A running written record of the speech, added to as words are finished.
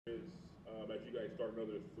As you guys start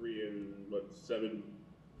another 3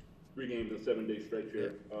 games in 7 day stretch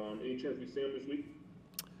here. Any chance we see him this week?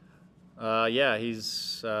 Yeah,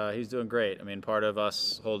 he's doing great. I mean, part of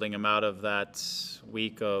us holding him out of that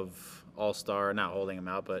week of All-Star, not holding him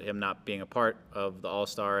out, but him not being a part of the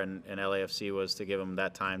All-Star and LAFC was to give him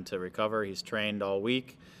that time to recover. He's trained all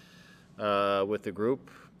week with the group,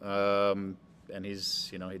 and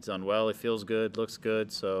he's done well. He feels good, looks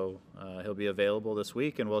good, so he'll be available this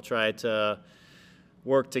week, and we'll try to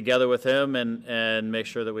work together with him and make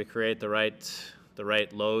sure that we create the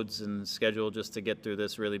right loads and schedule just to get through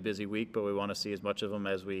this really busy week. But we want to see as much of him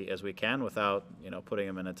as we can without putting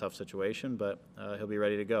him in a tough situation. But he'll be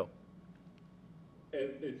ready to go.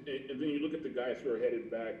 And then you look at the guys who are headed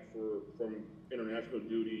back from international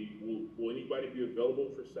duty. Will anybody be available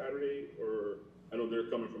for Saturday? Or I know they're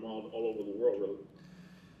coming from all over the world, really.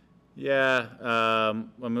 Yeah, I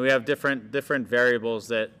mean, we have different variables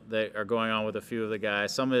that are going on with a few of the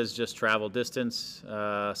guys. Some is just travel distance.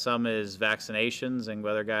 Some is vaccinations and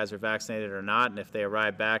whether guys are vaccinated or not. And if they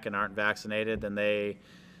arrive back and aren't vaccinated, then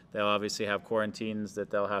they'll obviously have quarantines that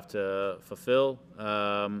they'll have to fulfill.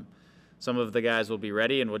 Some of the guys will be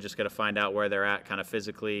ready, and we're just going to find out where they're at kind of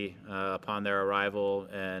physically upon their arrival,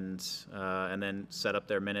 and then set up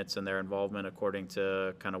their minutes and their involvement according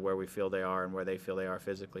to kind of where we feel they are and where they feel they are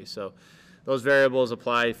physically. So those variables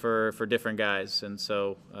apply for different guys. And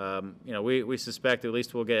so, we suspect at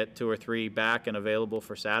least we'll get 2 or 3 back and available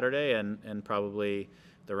for Saturday, and probably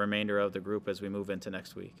the remainder of the group as we move into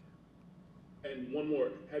next week. And one more.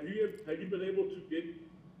 Have you been able to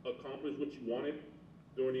accomplish what you wanted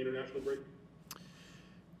during the international break?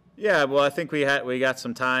 Yeah, well, I think we got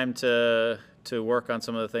some time to work on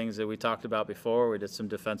some of the things that we talked about before. We did some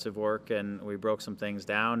defensive work and we broke some things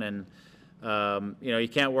down. And you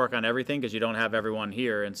can't work on everything because you don't have everyone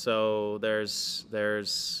here. And so there's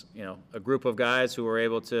a group of guys who were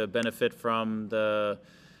able to benefit from the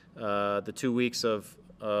 2 weeks of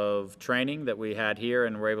training that we had here,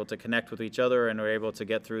 and we're able to connect with each other, and we're able to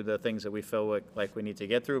get through the things that we feel like we need to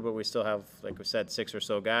get through. But we still have, like we said, 6 or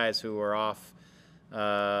so guys who are off,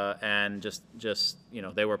 and just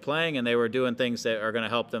they were playing and they were doing things that are going to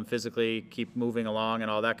help them physically keep moving along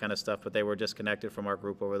and all that kind of stuff. But they were disconnected from our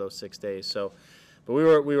group over those 6 days. So, but we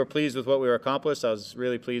were pleased with what we were accomplished. I was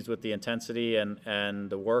really pleased with the intensity and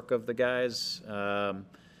the work of the guys.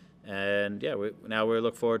 And yeah, now we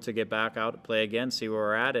look forward to get back out, play again, see where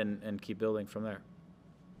we're at, and keep building from there.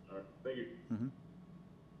 All right, thank you.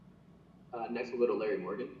 Mm-hmm. Next, we'll go to Larry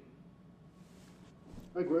Morgan.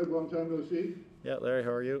 Hi, Greg. Long time no see. Yeah, Larry,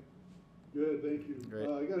 how are you? Good, thank you. Great.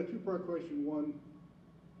 I got a 2-part question. One,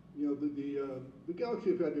 the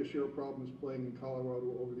Galaxy have had their share of problems playing in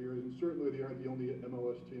Colorado over the years, and certainly they aren't the only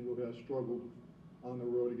MLS team who has struggled on the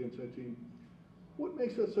road against that team. What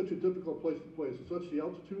makes that such a difficult place to play? Is it such the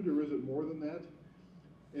altitude, or is it more than that?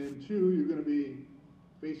 And 2, you're going to be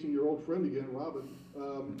facing your old friend again, Robin.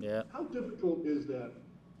 Yeah. How difficult is that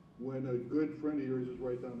when a good friend of yours is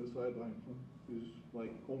right down the sideline, who's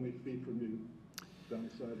like only feet from you down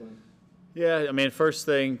the sideline? Yeah, I mean, first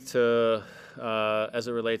thing as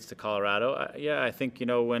it relates to Colorado, I think,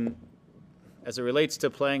 as it relates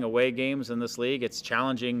to playing away games in this league, it's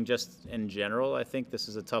challenging just in general. I think this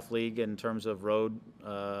is a tough league in terms of road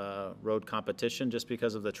competition, just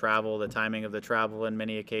because of the travel, the timing of the travel in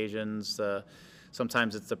many occasions.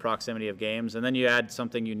 Sometimes it's the proximity of games. And then you add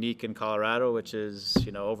something unique in Colorado, which is,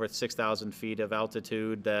 over 6,000 feet of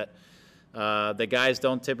altitude that the guys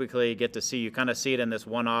don't typically get to see. You kind of see it in this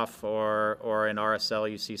one-off, or in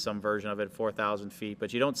RSL you see some version of it, 4,000 feet,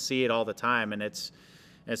 but you don't see it all the time. And it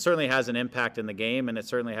certainly has an impact in the game, and it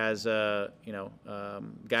certainly has,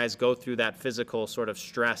 guys go through that physical sort of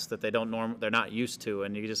stress that they're not used to,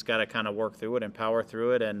 and you just got to kind of work through it and power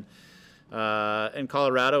through it. And in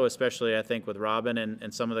Colorado, especially, I think with Robin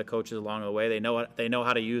and some of the coaches along the way, they know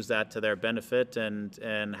how to use that to their benefit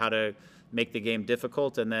and how to make the game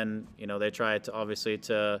difficult. And then they try to obviously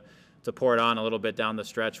to pour it on a little bit down the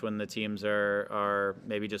stretch when the teams are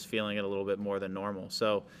maybe just feeling it a little bit more than normal.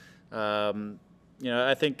 So.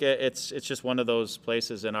 I think it's just one of those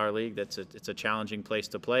places in our league that's it's a challenging place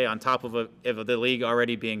to play. On top of the league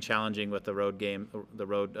already being challenging with the road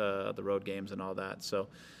games and all that. So,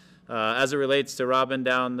 as it relates to Robin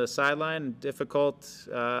down the sideline, difficult.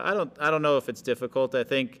 I don't know if it's difficult. I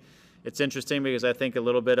think it's interesting because I think a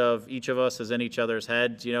little bit of each of us is in each other's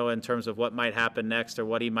head, in terms of what might happen next or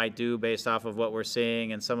what he might do based off of what we're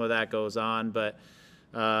seeing, and some of that goes on, but.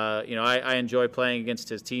 I enjoy playing against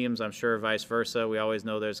his teams. I'm sure vice versa. We always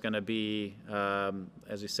know there's going to be,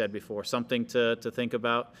 as we said before, something to think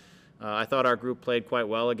about. I thought our group played quite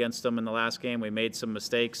well against them in the last game. We made some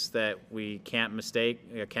mistakes that we can't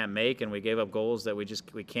make, and we gave up goals that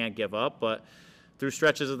we can't give up. But through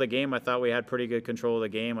stretches of the game, I thought we had pretty good control of the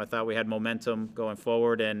game. I thought we had momentum going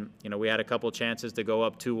forward, and we had a couple chances to go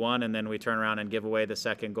up 2-1, and then we turn around and give away the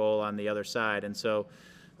second goal on the other side. And so,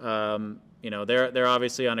 they're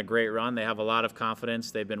obviously on a great run. They have a lot of confidence.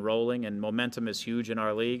 They've been rolling, and momentum is huge in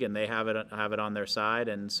our league, and they have it on their side.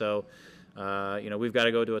 And so, we've got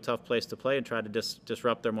to go to a tough place to play and try to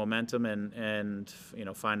disrupt their momentum and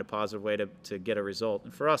find a positive way to get a result.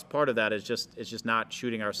 And for us, part of that is just not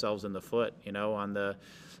shooting ourselves in the foot, on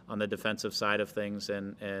the defensive side of things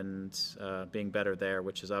and being better there,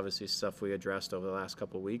 which is obviously stuff we addressed over the last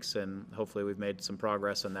couple of weeks, and hopefully we've made some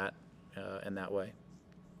progress in that way.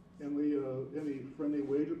 And any friendly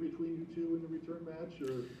wager between you two in the return match,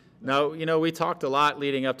 or? No, we talked a lot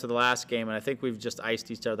leading up to the last game, and I think we've just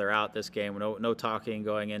iced each other out this game. No talking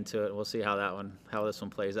going into it. We'll see how this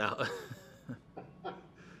one plays out.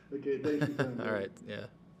 Okay, thanks for your time. All right, yeah.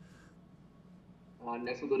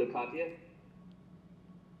 Next we'll go to Katya.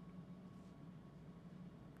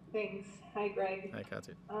 Thanks. Hi, Greg. Hi,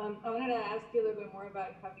 Katya. I wanted to ask you a little bit more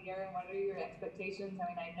about Javier and what are your expectations? I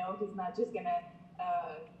mean, I know he's not just going to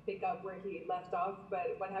pick up where he left off,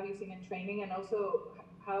 but what have you seen in training? And also,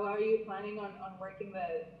 how are you planning on working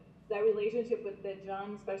that relationship with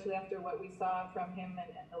John, especially after what we saw from him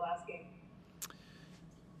in the last game?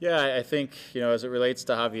 Yeah, I think, as it relates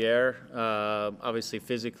to Javier, obviously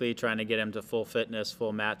physically trying to get him to full fitness,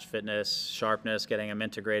 full match fitness, sharpness, getting him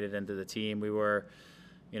integrated into the team.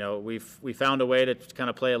 We found a way to kind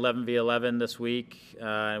of play 11v11 this week.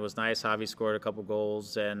 It was nice. Javi scored a couple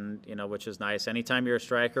goals, and which is nice. Anytime you're a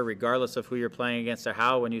striker, regardless of who you're playing against or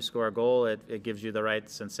how, when you score a goal, it gives you the right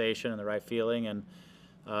sensation and the right feeling. And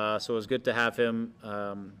so it was good to have him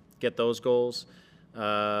get those goals.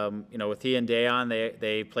 With he and Dayon,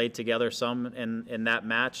 they played together some in that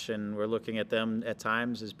match, and we're looking at them at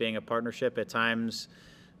times as being a partnership. At times,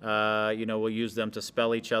 we'll use them to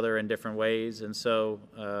spell each other in different ways. And so,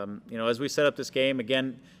 as we set up this game,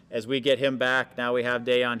 again, as we get him back, now we have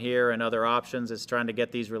Dayon here and other options. It's trying to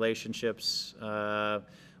get these relationships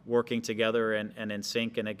working together and in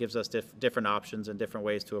sync, and it gives us different options and different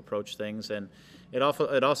ways to approach things. And it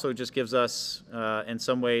also just gives us, in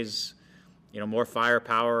some ways, more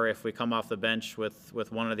firepower if we come off the bench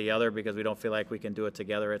with one or the other, because we don't feel like we can do it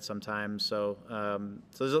together at some times. So,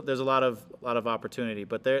 there's a lot of opportunity.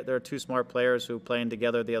 But they're two smart players who, playing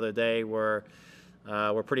together the other day, were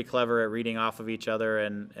pretty clever at reading off of each other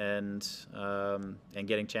and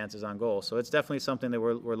getting chances on goal. So it's definitely something that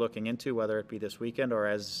we're looking into, whether it be this weekend or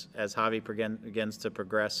as Javi begins to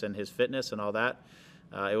progress in his fitness and all that.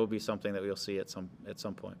 It will be something that we'll see at some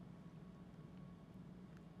point.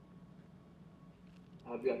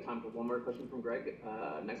 We got time for one more question from Greg.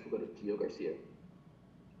 Next we'll go to Gio Garcia.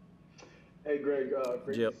 Hey Greg,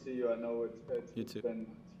 great Gio. to see you. I know it's been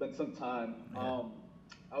some time. Yeah.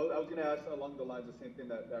 I was going to ask along the lines of the same thing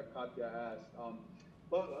that Katya asked.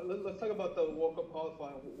 But let's talk about the World Cup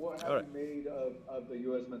qualifying. What have you made of the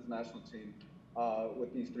U.S. men's national team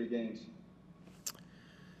with these 3 games?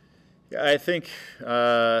 Yeah, I think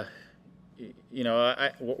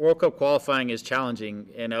World Cup qualifying is challenging,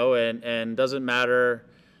 and doesn't matter.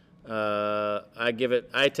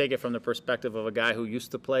 I take it from the perspective of a guy who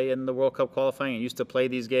used to play in the World Cup qualifying and used to play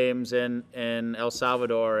these games in El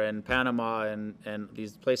Salvador and Panama, and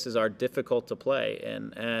these places are difficult to play,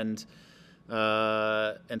 and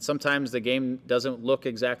sometimes the game doesn't look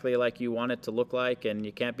exactly like you want it to look like, and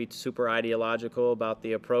you can't be super ideological about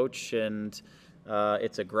the approach, and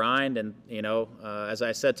it's a grind. And as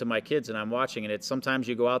I said to my kids, and I'm watching it, it's sometimes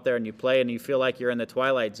you go out there and you play and you feel like you're in the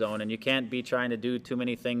twilight zone, and you can't be trying to do too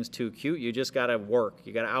many things too cute. You just got to work.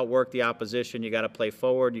 You got to outwork the opposition. You got to play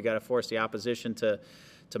forward. You got to force the opposition to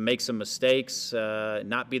make some mistakes,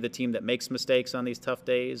 not be the team that makes mistakes on these tough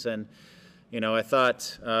days. And I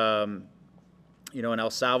thought in El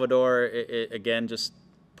Salvador, again, just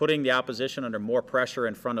putting the opposition under more pressure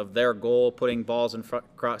in front of their goal, putting balls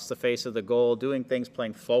across the face of the goal, doing things,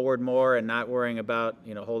 playing forward more and not worrying about,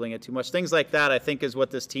 holding it too much. Things like that, I think, is what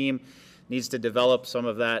this team needs to develop some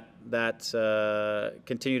of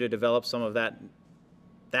continue to develop some of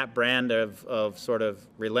that brand of sort of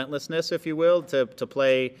relentlessness, if you will, to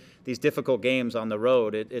play these difficult games on the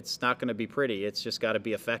road. It's not going to be pretty. It's just got to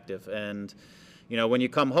be effective. And when you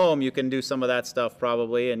come home, you can do some of that stuff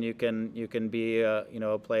probably, and you can be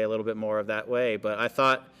play a little bit more of that way. But I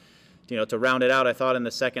thought, to round it out, I thought in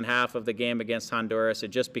the second half of the game against Honduras, it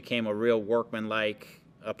just became a real workmanlike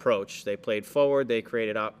approach. They played forward. They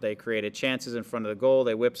created chances in front of the goal.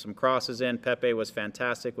 They whipped some crosses in. Pepe was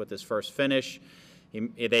fantastic with his first finish.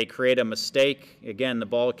 They create a mistake. Again, the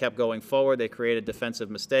ball kept going forward. They created a defensive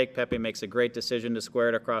mistake. Pepe makes a great decision to square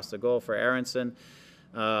it across the goal for Aronson.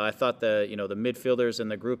 I thought the midfielders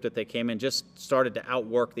and the group that they came in just started to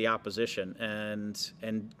outwork the opposition,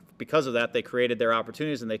 and because of that, they created their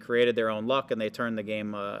opportunities and they created their own luck, and they turned the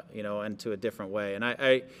game into a different way. And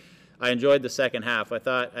I enjoyed the second half.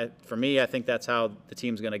 For me, I think that's how the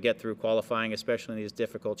team's going to get through qualifying, especially in these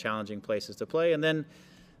difficult, challenging places to play. And then,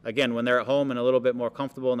 again, when they're at home and a little bit more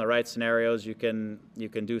comfortable in the right scenarios, you can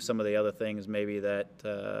do some of the other things maybe that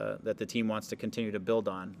the team wants to continue to build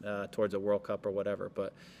on towards a World Cup or whatever.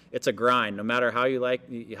 But it's a grind, no matter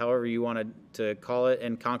however you want to call it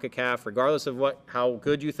in CONCACAF, regardless of how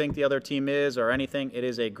good you think the other team is or anything. It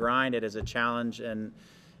is a grind, it is a challenge, and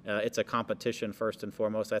it's a competition first and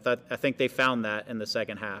foremost. I think they found that in the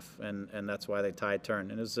second half, and that's why they tied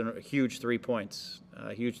turn. And it was a huge 3 points.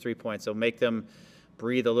 It'll make them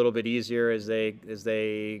breathe a little bit easier as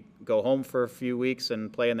they go home for a few weeks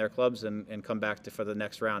and play in their clubs and come back for the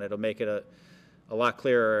next round. It'll make it a lot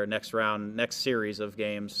clearer next series of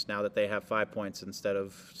games now that they have 5 points instead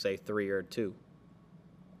of, say, 3 or 2.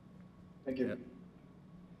 Thank you.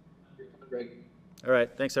 Yeah. Greg. All right.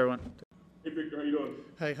 Thanks, everyone. Hey, Victor, how you doing?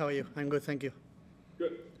 Hi, how are you? I'm good, thank you.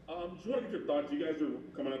 Good. Just want to get your thoughts. You guys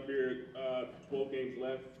are coming up here, 12 games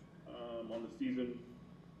left on the season.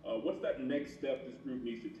 What's that next step this group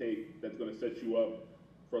needs to take that's going to set you up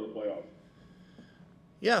for the playoffs?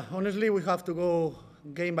 Yeah, honestly, we have to go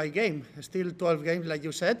game by game. Still 12 games, like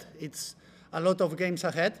you said. It's a lot of games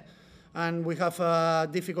ahead. And we have a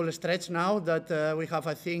difficult stretch now that we have,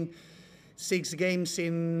 I think, 6 games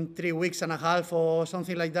in 3 weeks and a half or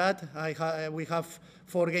something like that. We have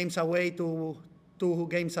 4 games away to 2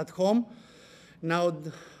 games at home. Now,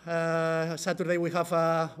 Saturday we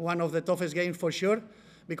have one of the toughest games for sure,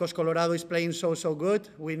 because Colorado is playing so good.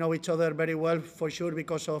 We know each other very well for sure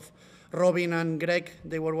because of Robin and Greg.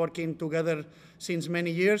 They were working together since many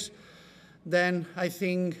years. Then I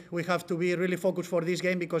think we have to be really focused for this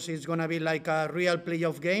game because it's going to be like a real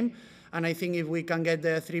playoff game. And I think if we can get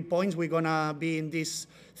the 3 points, we're going to be in these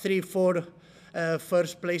 3-4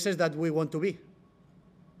 first places that we want to be.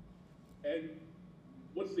 And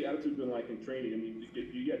what's the attitude been like in training? I mean,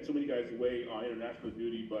 you got so many guys away on international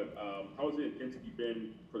duty, but how has the intensity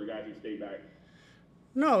been for the guys who stay back?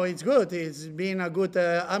 No, it's good. It's been a good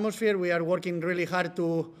atmosphere. We are working really hard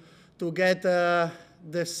to get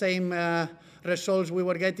the same results we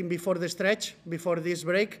were getting before the stretch, before this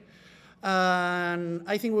break. And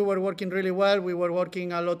I think we were working really well. We were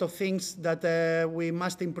working a lot of things that we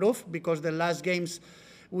must improve because the last games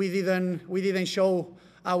we didn't show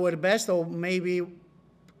our best, or maybe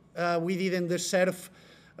we didn't deserve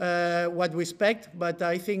what we expect. But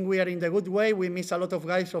I think we are in the good way. We miss a lot of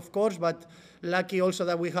guys, of course, but lucky also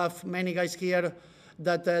that we have many guys here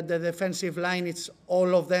that the defensive line, it's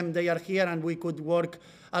all of them, they are here, and we could work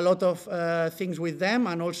a lot of things with them,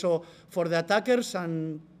 and also for the attackers.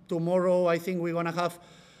 And tomorrow, I think we're going to have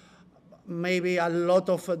maybe a lot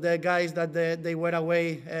of the guys that they were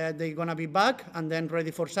away, they're going to be back and then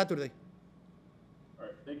ready for Saturday. All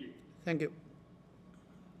right, thank you. Thank you.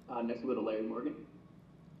 Next we'll go to Larry Morgan.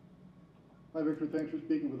 Hi, Victor. Thanks for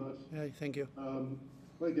speaking with us. Hi, thank you. I'd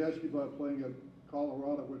like to ask you about playing at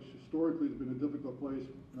Colorado, which historically has been a difficult place,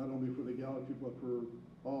 not only for the Galaxy, but for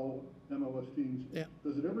all MLS teams. Yeah.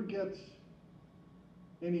 Does it ever get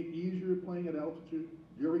any easier playing at altitude?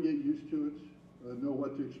 Do you ever get used to it, know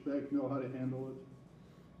what to expect, know how to handle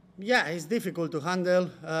it? Yeah, it's difficult to handle.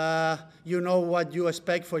 You know what you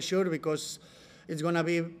expect for sure, because it's going to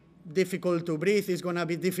be difficult to breathe. It's going to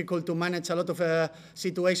be difficult to manage a lot of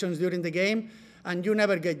situations during the game. And you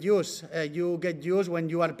never get used. You get used when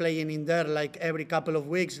you are playing in there, like every couple of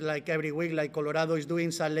weeks, like every week, like Colorado is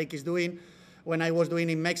doing, Salt Lake is doing. When I was doing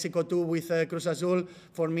in Mexico too with Cruz Azul,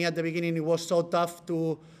 for me at the beginning it was so tough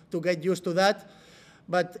to get used to that.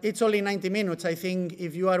 But it's only 90 minutes. I think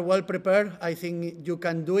if you are well prepared, I think you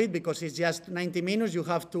can do it because it's just 90 minutes. You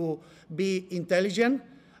have to be intelligent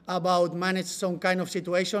about manage some kind of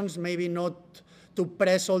situations, maybe not to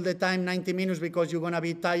press all the time 90 minutes because you're going to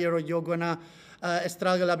be tired or you're going to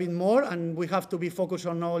struggle a bit more, and we have to be focused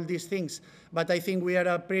on all these things. But I think we are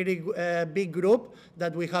a pretty big group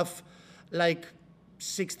that we have like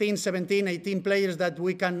 16, 17, 18 players that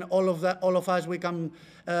we can, all of us, we can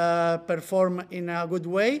perform in a good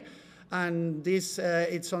way. And this,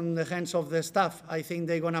 it's on the hands of the staff. I think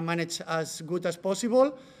they're going to manage as good as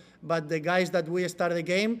possible. But the guys that we start the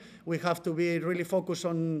game, we have to be really focused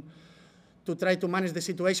on to to try to manage the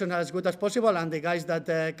situation as good as possible, and the guys that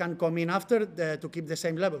can come in after to keep the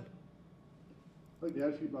same level. I'd like to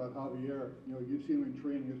ask you about Javier. You know, you've seen him in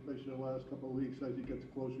training, especially the last couple of weeks as he gets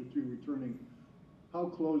closer to returning. How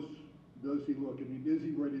close does he look? I mean, is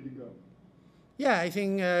he ready to go? Yeah, I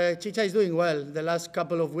think Chicha is doing well. The last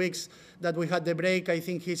couple of weeks that we had the break, I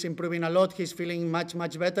think he's improving a lot. He's feeling much,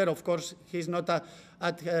 much better. Of course, he's not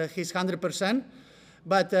at his 100%,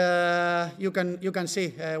 but you can see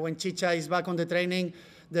when Chicha is back on the training,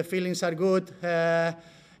 the feelings are good.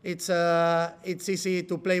 It's easy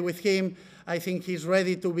to play with him. I think he's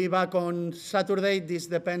ready to be back on Saturday. This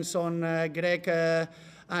depends on Greg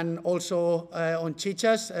and also on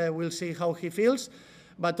Chichas. We'll see how he feels.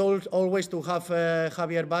 But always to have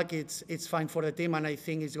Javier back, it's fine for the team, and I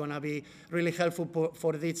think it's going to be really helpful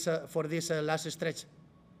for this last stretch.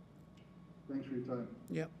 Thanks for your time.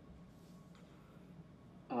 Yeah.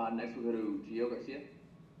 Next we'll go to Gio Garcia.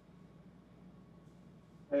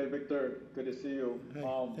 Hey, Victor, good to see you. Hey,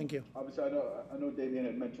 thank you. Obviously, I know Damian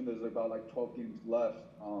had mentioned there's about like 12 games left.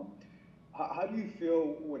 How do you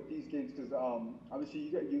feel with these games? Because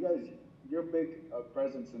obviously, you're a big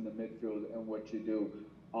presence in the midfield and what you do.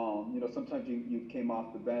 You know, sometimes you came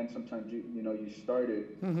off the bench, sometimes you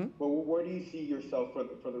started. Mm-hmm. But where do you see yourself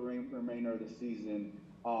for the remainder of the season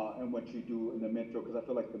and what you do in the midfield? Because I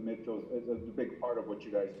feel like the midfield is a big part of what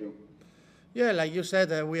you guys do. Yeah, like you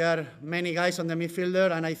said, we are many guys on the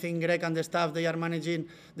midfielder, and I think Greg and the staff, they are managing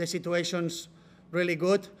the situations really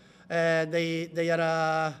good. They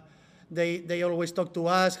always talk to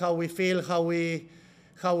us how we feel, how we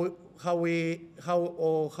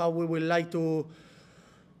would like to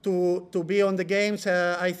be on the games.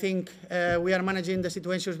 I think we are managing the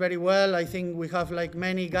situations very well. I think we have like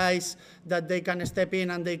many guys that they can step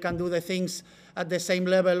in and they can do the things at the same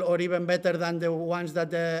level or even better than the ones that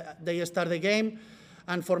they start the game.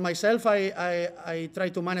 And for myself, I try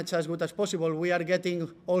to manage as good as possible. We are getting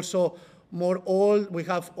also more old. We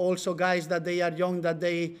have also guys that they are young, that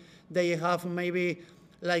they have maybe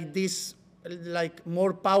like this, like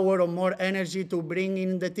more power or more energy to bring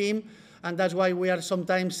in the team. And that's why we are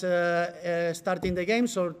sometimes starting the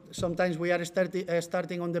games, or sometimes we are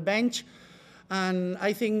starting on the bench. And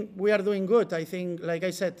I think we are doing good. I think, like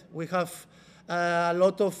I said, we have a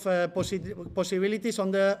lot of possibilities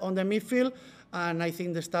on the midfield, and I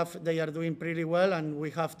think the staff, they are doing pretty well, and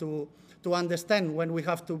we have to understand when we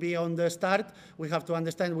have to be on the start. We have to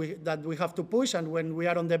understand that we have to push, and when we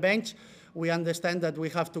are on the bench, we understand that we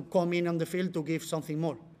have to come in on the field to give something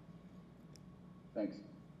more. Thanks.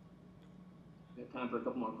 We have time for a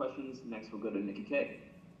couple more questions. Next, we'll go to Nikki K.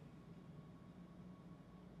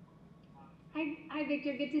 Hi,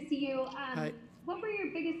 Victor. Good to see you. Hi. What were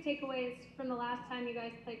your biggest takeaways from the last time you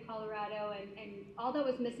guys played Colorado? And all that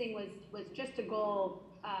was missing was just a goal,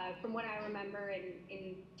 from what I remember,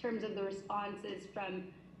 in terms of the responses from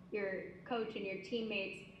your coach and your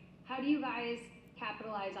teammates. How do you guys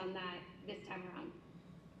capitalize on that this time around?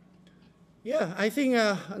 Yeah, I think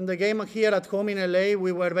in the game here at home in LA,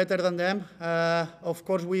 we were better than them. Of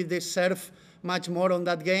course, we deserve much more on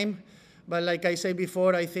that game. But like I said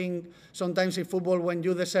before, I think sometimes in football, when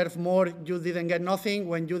you deserve more, you didn't get nothing.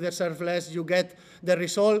 When you deserve less, you get the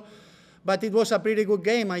result. But it was a pretty good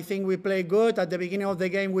game. I think we played good. At the beginning of the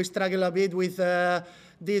game, we struggled a bit with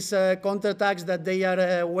these counterattacks that they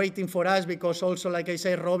are waiting for us, because also, like I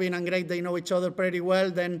said, Robin and Greg, they know each other pretty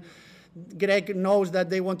well. Then Greg knows that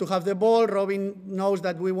they want to have the ball. Robin knows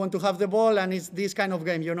that we want to have the ball, and it's this kind of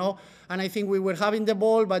game, you know. And I think we were having the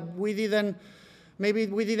ball, but maybe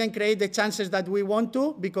we didn't create the chances that we want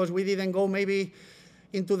to, because we didn't go maybe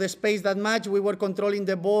into the space that much. We were controlling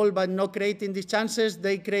the ball, but not creating these chances.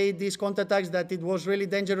 They create these counterattacks that it was really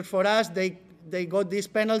dangerous for us. They got this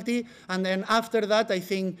penalty, and then after that, I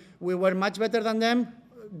think we were much better than them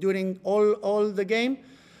during all the game.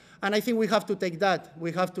 And I think we have to take that.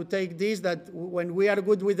 We have to take this, that when we are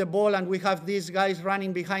good with the ball and we have these guys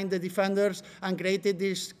running behind the defenders and created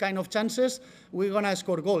these kind of chances, we're going to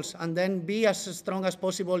score goals. And then be as strong as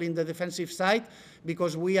possible in the defensive side,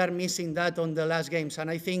 because we are missing that on the last games.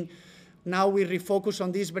 And I think now we refocus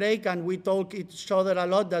on this break, and we talk each other a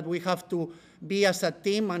lot that we have to be as a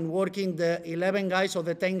team and working the 11 guys or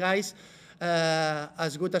the 10 guys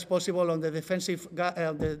as good as possible on the defensive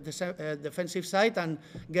side and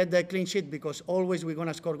get the clean sheet, because always we're going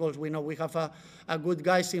to score goals. We know we have a good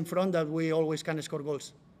guys in front that we always can score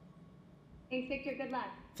goals. Thanks, Victor. Good luck.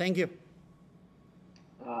 Thank you.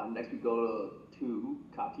 Next we go to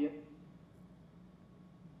Katia.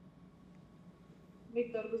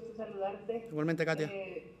 Víctor, gusto saludarte. Igualmente, Katia.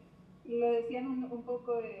 Lo decían un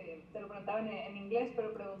poco, te lo preguntaban en inglés,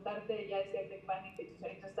 pero preguntarte, ya decía Vanney que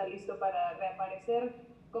Chicharito está listo para reaparecer.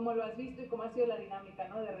 ¿Cómo lo has visto y cómo ha sido la dinámica,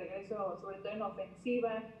 ¿no? De regreso, sobre todo en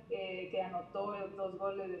ofensiva, que anotó 2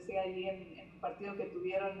 goles, decía allí en un partido que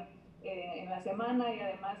tuvieron en la semana, y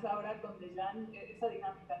además ahora con Dejan, esa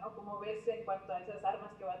dinámica, ¿no? ¿Cómo ves en cuanto a esas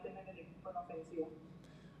armas que va a tener el equipo en ofensiva?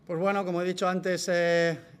 Pues bueno, como he dicho antes,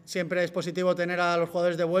 siempre es positivo tener a los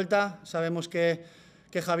jugadores de vuelta. Sabemos que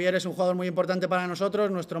Javier es un jugador muy importante para nosotros,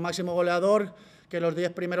 nuestro máximo goleador, que los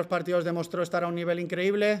 10 primeros partidos demostró estar a un nivel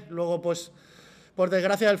increíble. Luego, pues, por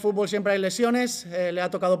desgracia del fútbol siempre hay lesiones. Le ha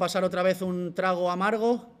tocado pasar otra vez un trago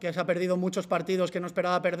amargo, que se ha perdido muchos partidos que no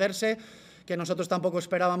esperaba perderse, que nosotros tampoco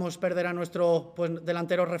esperábamos perder a nuestro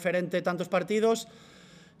delantero referente tantos partidos.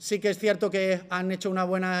 Sí que es cierto que han hecho una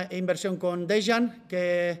buena inversión con Dejan,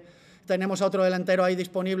 que tenemos a otro delantero ahí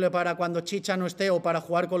disponible para cuando Chicha no esté o para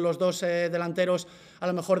jugar con los 2 delanteros a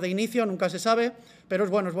lo mejor de inicio, nunca se sabe, pero es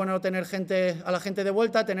bueno tener a la gente de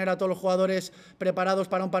vuelta, tener a todos los jugadores preparados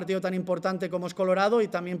para un partido tan importante como es Colorado y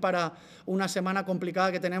también para una semana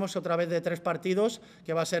complicada que tenemos otra vez de 3 partidos,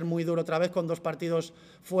 que va a ser muy duro otra vez con 2 partidos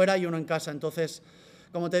fuera y 1 en casa. Entonces,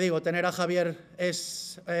 como te digo, tener a Javier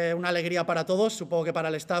es una alegría para todos, supongo que para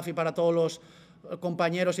el staff y para todos los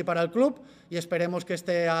compañeros y para el club, y esperemos que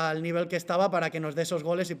esté al nivel que estaba para que nos dé esos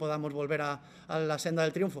goles y podamos volver a la senda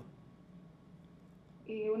del triunfo.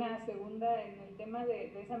 Y una segunda, en el tema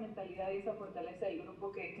de esa mentalidad y esa fortaleza del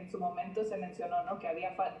grupo que en su momento se mencionó, ¿no? Que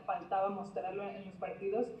faltaba mostrarlo en los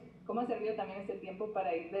partidos. ¿Cómo ha servido también este tiempo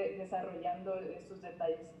para ir desarrollando estos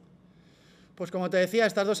detalles? Pues como te decía,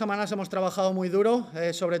 estas 2 semanas hemos trabajado muy duro,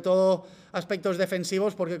 sobre todo aspectos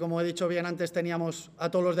defensivos, porque como he dicho bien antes, teníamos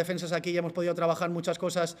a todos los defensas aquí y hemos podido trabajar muchas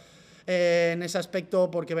cosas en ese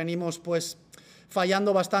aspecto, porque venimos pues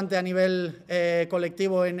fallando bastante a nivel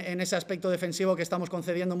colectivo en ese aspecto defensivo, que estamos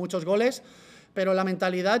concediendo muchos goles, pero la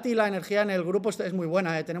mentalidad y la energía en el grupo es muy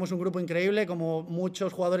buena. Tenemos un grupo increíble, como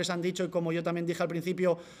muchos jugadores han dicho y como yo también dije al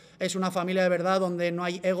principio, es una familia de verdad donde no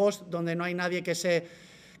hay egos, donde no hay nadie que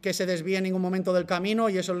se desvíe en ningún momento del camino,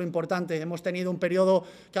 y eso es lo importante. Hemos tenido un periodo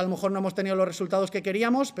que a lo mejor no hemos tenido los resultados que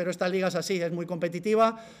queríamos, pero esta liga es así, es muy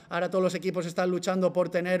competitiva. Ahora todos los equipos están luchando por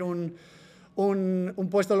tener un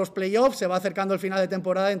puesto en los playoffs, se va acercando el final de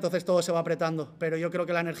temporada, entonces todo se va apretando. Pero yo creo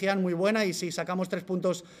que la energía es muy buena y si sacamos 3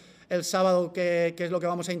 puntos el sábado, que es lo que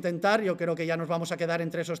vamos a intentar, yo creo que ya nos vamos a quedar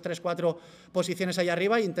entre esos 3-4 posiciones ahí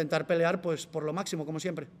arriba e intentar pelear pues por lo máximo, como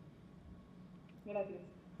siempre. Gracias.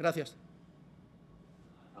 Gracias.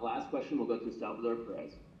 Our last question will go to Salvador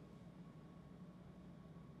Perez.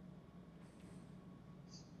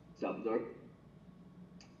 Salvador,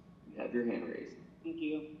 you have your hand raised. Thank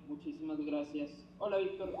you. Muchísimas gracias. Hola,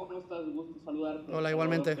 Víctor, ¿cómo estás? Gusto saludarte. Hola,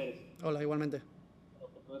 igualmente. Hola, igualmente. Espero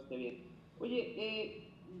que todo esté bien. Oye,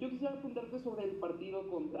 yo quisiera preguntarte sobre el partido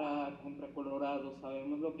contra Colorado.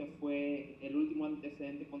 Sabemos lo que fue el último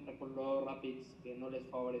antecedente contra Colorado Rapids, que no les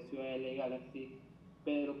favoreció a LA Galaxy.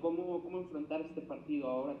 Pero ¿cómo enfrentar este partido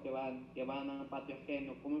ahora que van a patio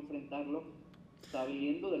ajeno? ¿Cómo enfrentarlo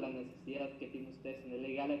sabiendo de la necesidad que tienen ustedes en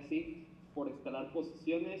LA Galaxy por escalar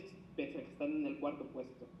posiciones pese a que están en el 4º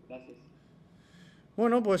puesto? Gracias.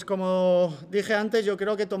 Bueno, pues como dije antes, yo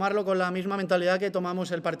creo que tomarlo con la misma mentalidad que tomamos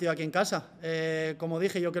el partido aquí en casa. Como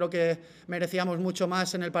dije, yo creo que merecíamos mucho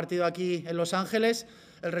más en el partido aquí en Los Ángeles.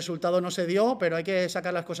 El resultado no se dio, pero hay que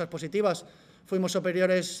sacar las cosas positivas. Fuimos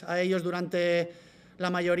superiores a ellos durante la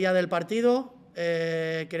mayoría del partido,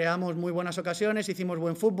 creamos muy buenas ocasiones, hicimos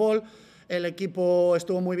buen fútbol, el equipo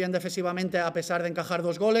estuvo muy bien defensivamente a pesar de encajar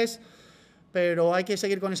 2 goles, pero hay que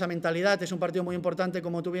seguir con esa mentalidad. Es un partido muy importante,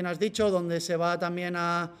 como tú bien has dicho, donde se va también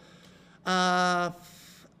a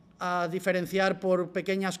diferenciar por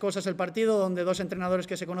pequeñas cosas el partido, donde 2 entrenadores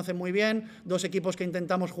que se conocen muy bien, 2 equipos que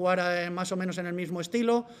intentamos jugar más o menos en el mismo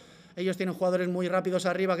estilo. Ellos tienen jugadores muy rápidos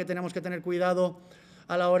arriba que tenemos que tener cuidado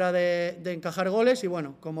a la hora de encajar goles, y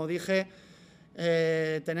bueno, como dije,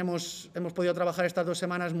 hemos podido trabajar estas 2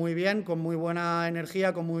 semanas muy bien, con muy buena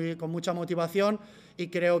energía, con mucha motivación, y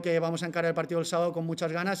creo que vamos a encarar el partido del sábado con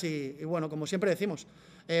muchas ganas y bueno, como siempre decimos,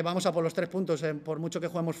 vamos a por los 3 puntos, por mucho que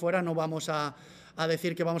juguemos fuera no vamos a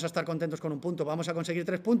decir que vamos a estar contentos con un punto, vamos a conseguir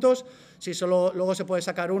 3 puntos, si solo luego se puede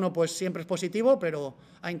sacar 1 pues siempre es positivo, pero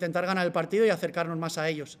a intentar ganar el partido y acercarnos más a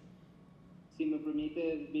ellos. Si me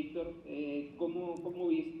permites, Víctor, ¿cómo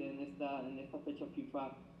viste en esta fecha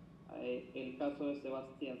FIFA el caso de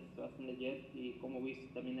Sebastián Lletget y cómo viste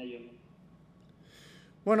también a Jonah?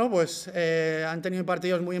 Bueno, pues han tenido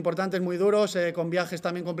partidos muy importantes, muy duros, con viajes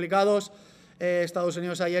también complicados. Estados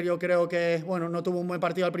Unidos ayer yo creo que bueno, no tuvo un buen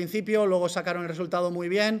partido al principio, luego sacaron el resultado muy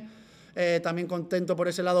bien. También contento por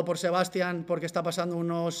ese lado por Sebastián, porque está pasando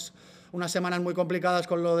unos unas semanas muy complicadas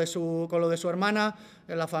con lo de su hermana,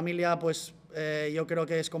 en la familia pues yo creo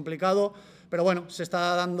que es complicado, pero bueno, se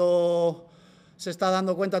está dando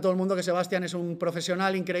cuenta todo el mundo que Sebastián es un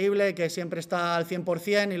profesional increíble, que siempre está al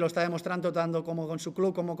 100% y lo está demostrando tanto como con su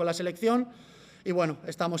club como con la selección. Y bueno,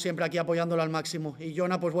 estamos siempre aquí apoyándolo al máximo. Y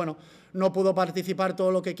Jona, pues bueno, no pudo participar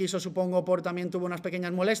todo lo que quiso, supongo, también tuvo unas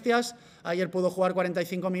pequeñas molestias. Ayer pudo jugar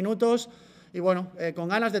 45 minutos y bueno, con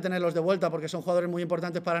ganas de tenerlos de vuelta porque son jugadores muy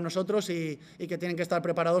importantes para nosotros y que tienen que estar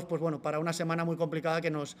preparados, pues bueno, para una semana muy complicada que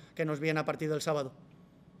nos viene a partir del sábado.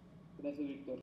 Gracias, Víctor.